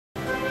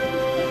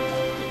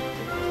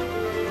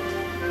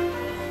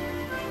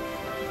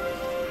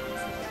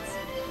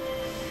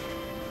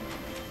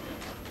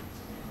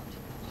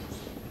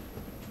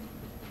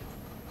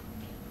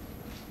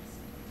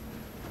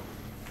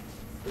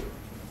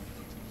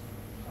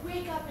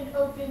up and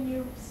open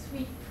your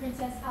sweet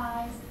princess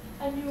eyes.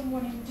 A new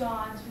morning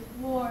dawns with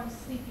warm,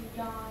 sleepy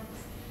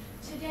yawns.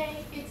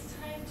 Today it's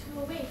time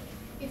to awake.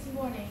 It's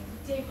morning,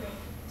 daybreak.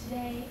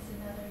 Today is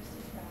another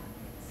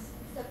surprise.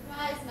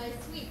 Surprise, my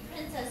sweet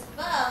princess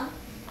bum.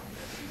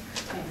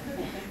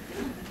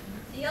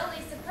 The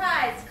only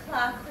surprise,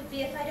 Clock, would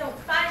be if I don't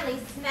finally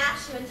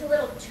smash you into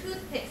little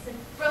toothpicks and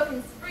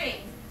broken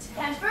springs.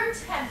 Temper,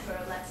 temper,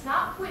 let's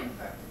not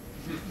whimper.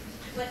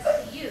 What's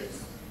the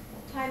use?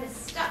 Time is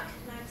stuck,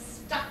 and I'm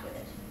stuck with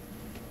it.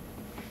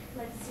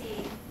 Let's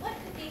see, what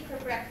could be for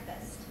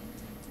breakfast?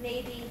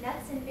 Maybe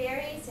nuts and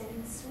berries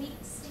and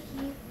sweet,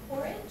 sticky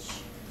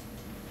porridge?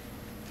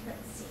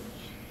 Let's see.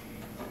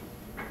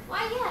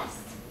 Why, yes,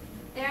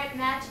 there it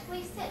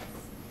magically sits.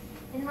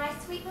 In my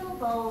sweet little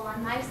bowl,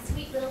 on my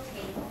sweet little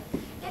table,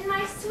 in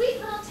my sweet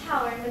little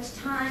tower in which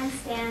time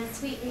stands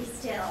sweetly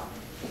still.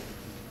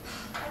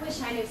 I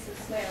wish I knew some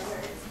swear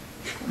words.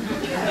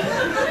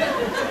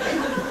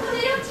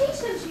 They don't teach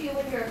them to you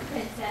when you're a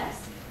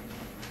princess.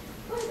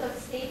 What do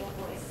those stable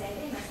boys say?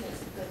 They must know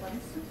some good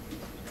ones.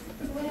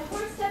 When a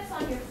horse steps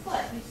on your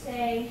foot, you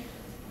say,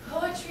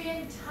 poetry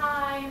and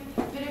time,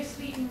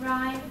 bittersweet and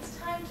rhyme. It's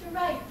time to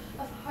write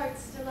of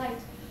heart's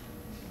delight,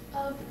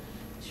 of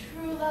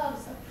true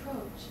love's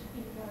approach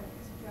in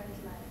morning's bright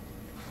light.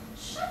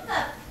 Shut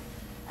up.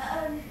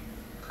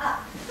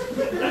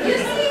 You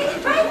see,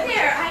 right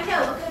there, I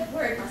know a good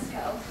word must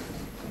go.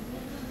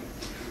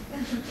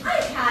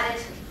 I've had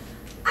it.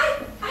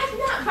 I'm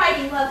not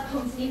writing love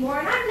poems anymore,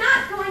 and I'm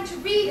not going to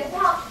read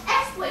about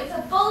exploits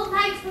of bold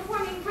knights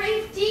performing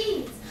brave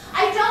deeds.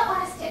 I don't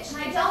want to stitch,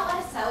 and I don't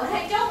want to sew, and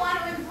I don't want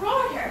to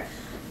embroider.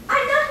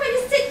 I'm not going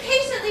to sit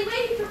patiently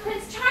waiting for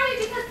Prince Charming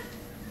because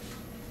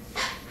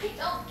I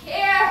don't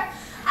care.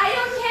 I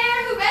don't care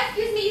who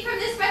rescues me from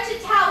this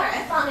wretched tower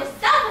as long as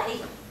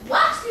somebody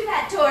walks through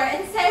that door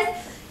and says,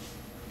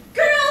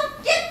 girl,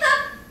 get the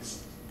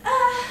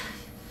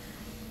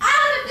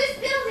out of this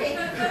building.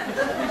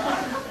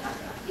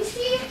 You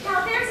see,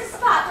 now there's a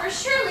spot where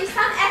surely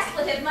some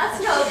expletive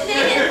must know the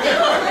name.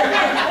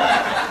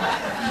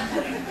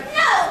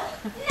 No!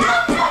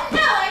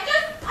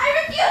 I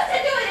refuse to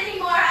do it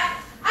anymore.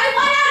 I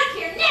want out of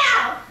here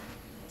now.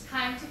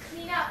 Time to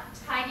clean up,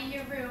 tidy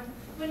your room.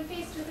 When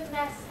faced with a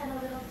mess and a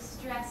little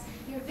distress,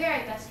 your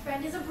very best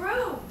friend is a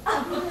broom.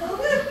 A broom?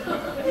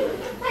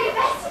 My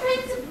best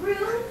friend's a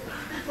broom?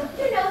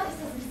 You know this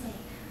isn't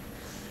safe.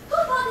 Who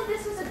thought that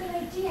this was a good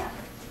idea?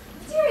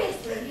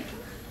 Seriously.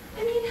 I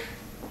mean,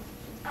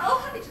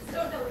 oh, I just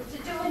don't know what to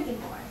do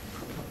anymore.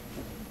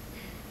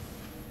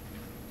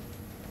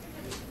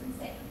 This is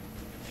insane.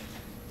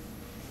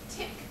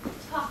 Tick,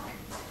 tock.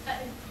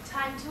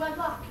 Time to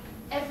unlock.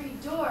 Every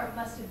door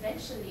must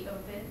eventually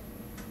open.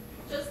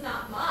 Just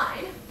not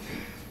mine.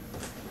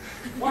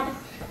 What the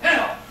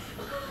hell?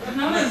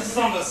 None of this is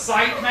on the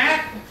site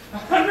map.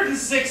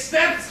 106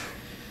 steps.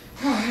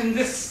 And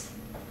this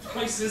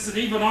place isn't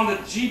even on the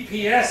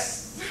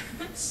GPS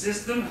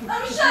system.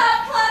 Oh, shut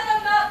up, Clark.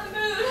 I'm not in the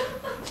mood.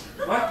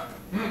 What?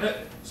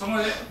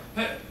 Someone...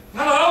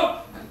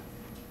 hello?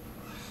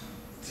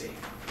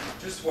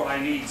 Just what I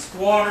need.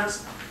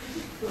 Squatters.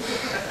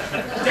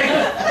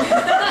 Damn.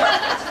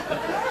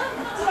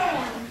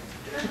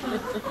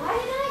 Why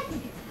did I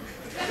think of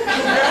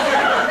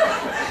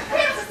that?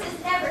 Princesses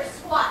never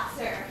squat,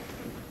 sir.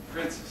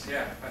 Princess,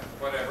 yeah.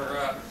 Whatever.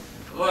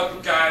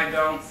 Look, I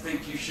don't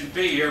think you should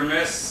be here,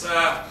 miss.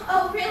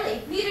 Oh,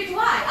 really? Neither do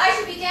I. I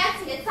should be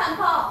dancing at some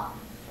ball.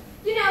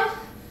 You know,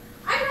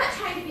 I'm not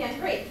trying to be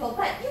ungrateful,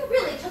 but you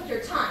really took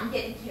your time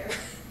getting here.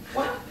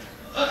 What?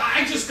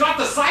 I just got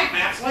the site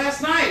maps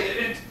last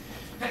night.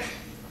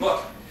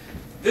 Look,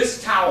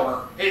 this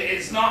tower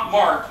is not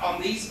marked on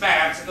these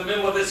maps in the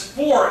middle of this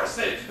forest.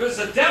 It was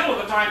the devil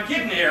of a time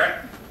getting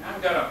here.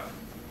 I've got to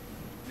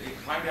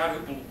find out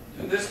who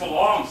this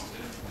belongs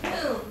to.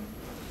 Whom?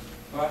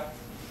 What?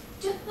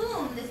 To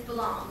whom this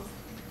belongs?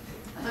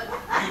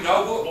 You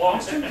know who it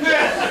belongs to?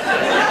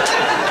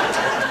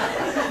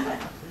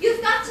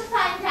 You've got to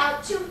find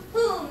out to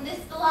whom this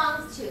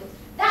belongs to.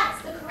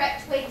 That's the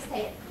correct way to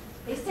say it.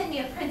 They sent me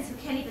a prince who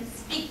can't even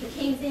speak the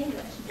king's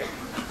English.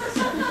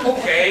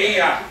 Okay,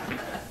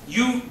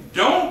 you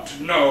don't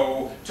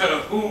know to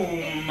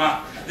whom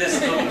this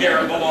little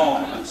girl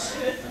belongs.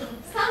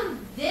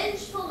 Some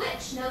vengeful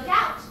witch, no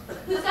doubt,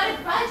 who's got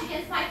a grudge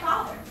against my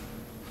father.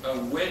 A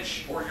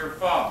witch or your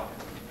father?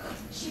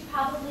 She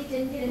probably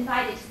didn't get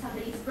invited to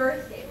somebody's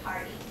birthday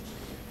party.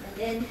 And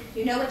then,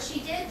 you know what she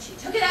did? She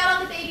took it out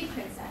on the baby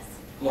princess.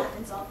 Look.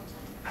 Happens all the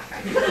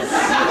time.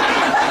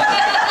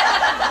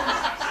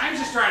 I'm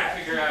just trying to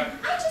figure out...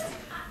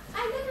 I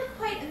never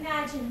quite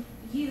imagined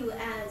you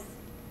as...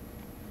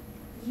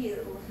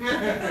 you.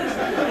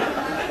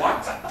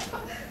 What?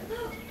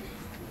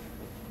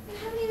 You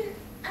haven't even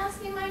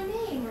asked me my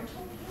name or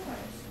told me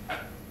yours.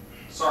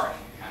 Sorry.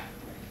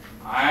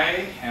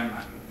 I am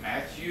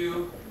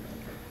Matthew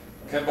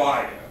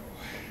Caballo.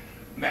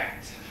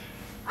 Matt.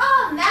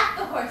 Oh, Matt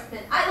the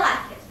Horseman. I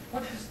like it.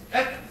 What is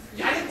that?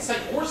 I didn't say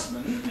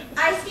horseman.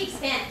 I speak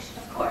Spanish,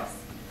 of course.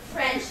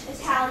 French,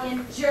 Italian.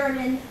 Italian,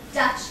 German,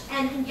 Dutch,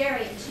 and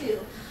Hungarian too.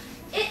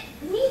 It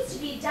needs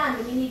to be done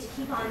when you need to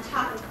keep on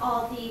top of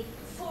all the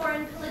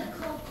foreign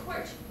political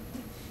court.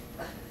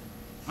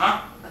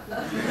 Huh?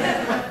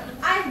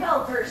 I'm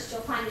well versed,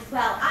 you'll find as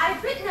well.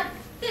 I've written a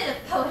bit of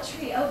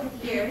poetry over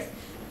the years,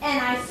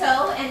 and I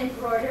sew and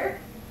embroider.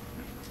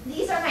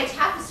 These are my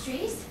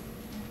tapestries.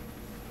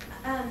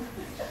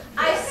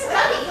 I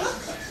study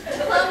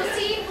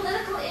diplomacy,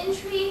 political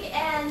intrigue,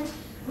 and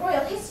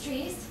royal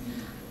histories.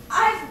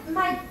 I've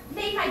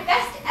made my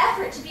best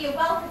effort to be a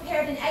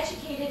well-prepared and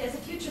educated as a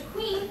future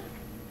queen.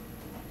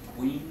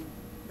 Queen?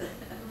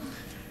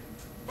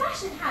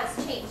 Fashion has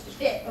changed a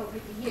bit over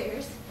the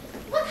years.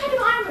 What kind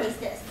of armor is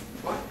this?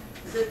 What?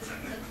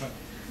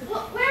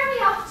 Well, where are we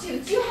off to?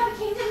 Do you have a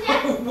kingdom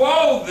yet?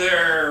 Whoa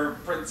there,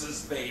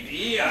 Princess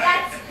Baby.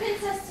 That's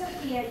Princess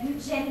Sophia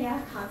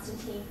Eugenia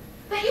Constantine.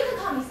 But you can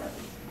call me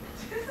Sophie.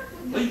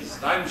 Please,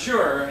 I'm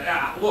sure.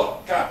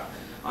 Look,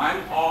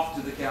 I'm off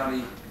to the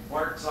county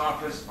clerk's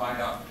office, find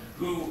out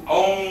who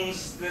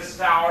owns this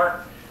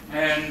tower,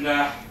 and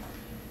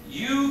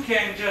you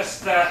can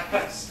just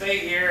stay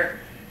here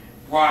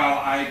while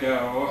I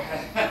go.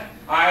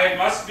 I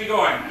must be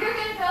going. You're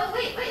gonna go?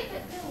 Wait, but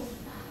no.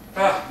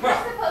 Well,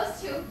 We're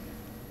supposed to.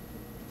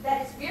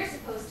 That is, we're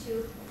supposed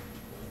to.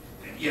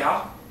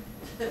 yeah?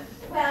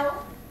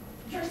 Well,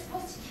 you're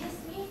supposed to kiss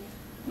me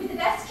with the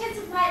best kiss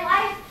of my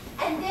life,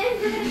 and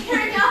then you're going to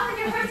carry me off on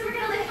your horse and we're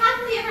going to live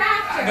happily ever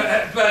after.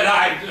 And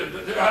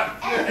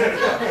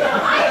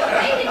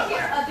I've waited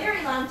here a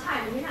very long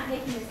time, and you're not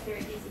making this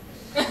very easy.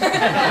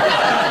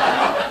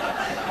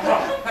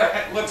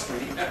 Look,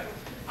 sweetie,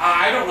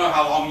 I don't know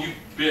how long you've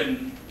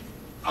been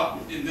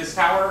up in this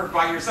tower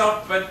by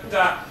yourself, but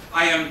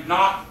I am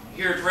not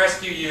here to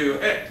rescue you.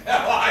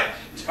 I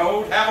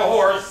don't have a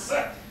horse.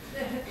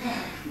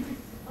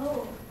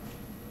 Oh,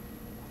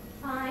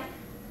 fine.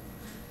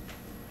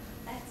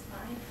 That's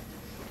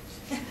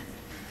fine.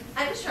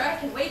 I'm sure I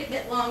can wait a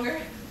bit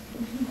longer.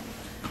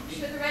 I'm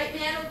sure the right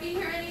man will be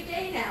here any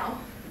day now.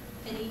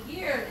 Any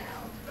year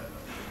now.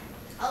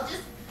 I'll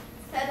just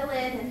settle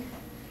in and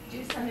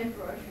do some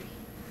embroidery.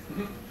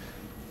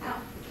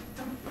 Ow.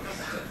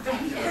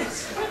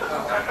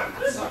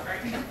 Sorry.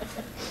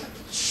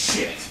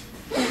 Shit.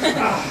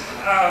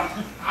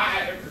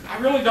 I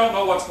really don't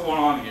know what's going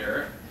on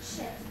here.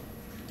 Shit.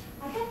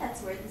 I bet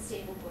that's where the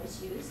stable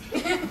boys use.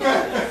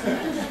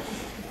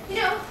 You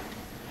know,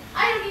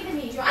 I don't even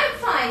need you. I'm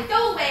fine.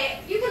 Go away.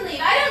 You can leave.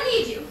 I don't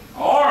need you.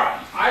 All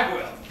right, I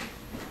will.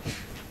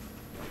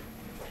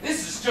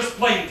 This is just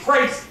plain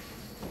crazy.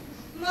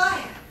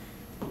 Maya.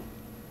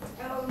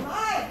 Oh,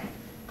 Maya.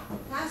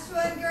 Last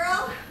one,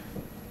 girl.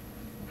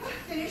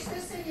 Finish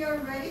this and you're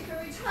ready for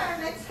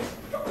retirement.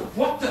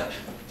 What the?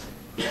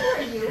 Who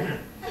are you? And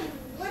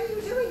what are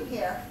you doing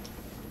here?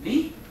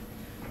 Me?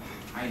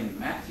 I am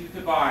Matthew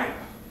Caballo.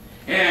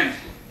 And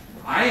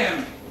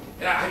I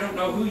don't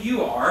know who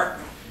you are,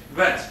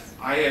 but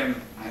I have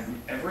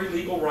every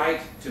legal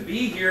right to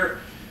be here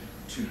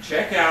to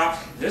check out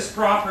this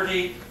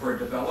property for a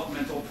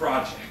developmental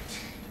project.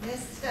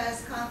 This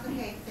does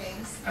complicate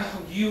things.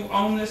 Oh, you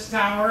own this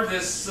tower,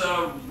 this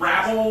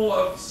rabble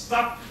of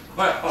stuff?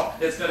 Well,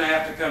 it's going to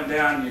have to come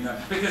down, you know,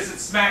 because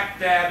it's smack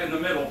dab in the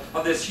middle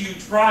of this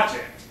huge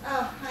project.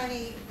 Oh,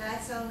 honey,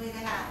 that's only the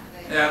half of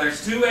it. Yeah,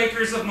 there's 2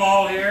 acres of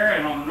mall here,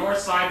 and on the north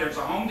side there's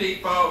a Home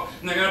Depot,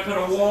 and they're going to put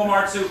a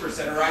Walmart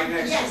Supercenter right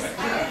next to Yes, it.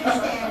 I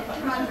understand.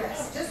 Come on,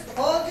 Russ. Just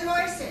hold your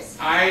horses.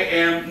 I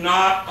am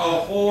not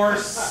a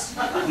horse,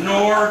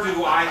 nor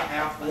do I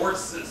have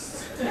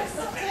horses. Yes,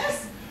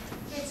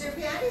 get your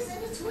panties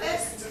in a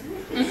twist.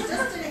 It's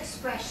just an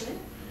expression,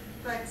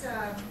 but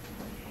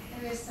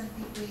there is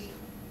something we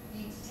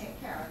need to take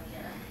care of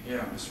here.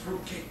 Yeah, Miss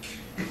Fruitcake.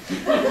 Well,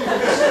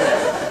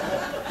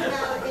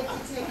 it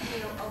could take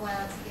you a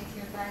while to get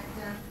here, but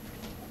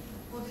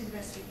we'll do the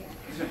best we can.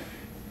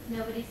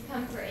 Nobody's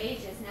come for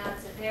ages. Now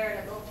it's a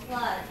veritable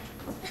flood.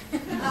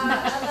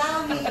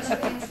 Allow me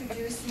to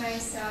introduce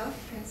myself,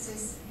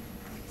 Princess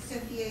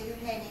Sophia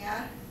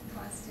Eugenia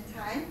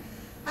Constantine.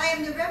 I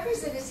am the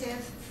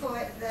representative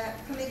for the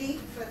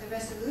Committee for the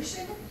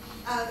Resolution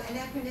of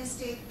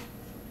Anachronistic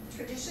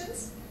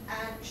Traditions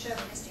and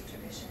Chauvinistic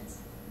Traditions.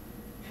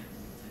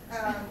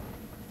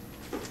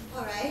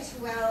 All right,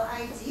 well,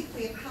 I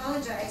deeply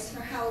apologize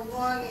for how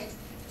long it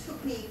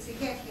took me to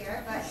get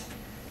here, but,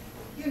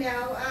 you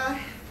know,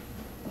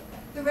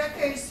 the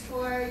records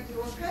for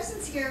your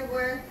presence here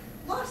were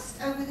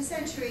lost over the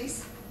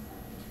centuries.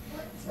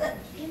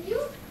 Can you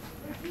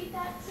repeat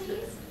that,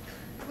 please?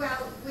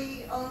 Well,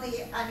 we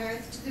only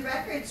unearthed the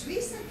records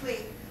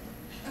recently.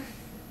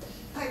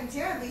 I'm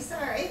terribly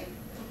sorry.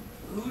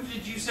 Who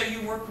did you say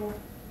you work for?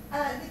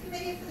 The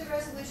Committee for the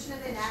Resolution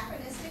of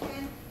Anachronistic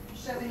and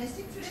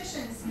Chauvinistic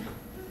Traditions.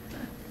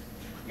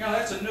 Yeah,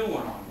 that's a new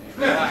one on me.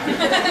 I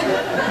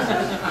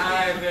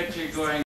bet you're going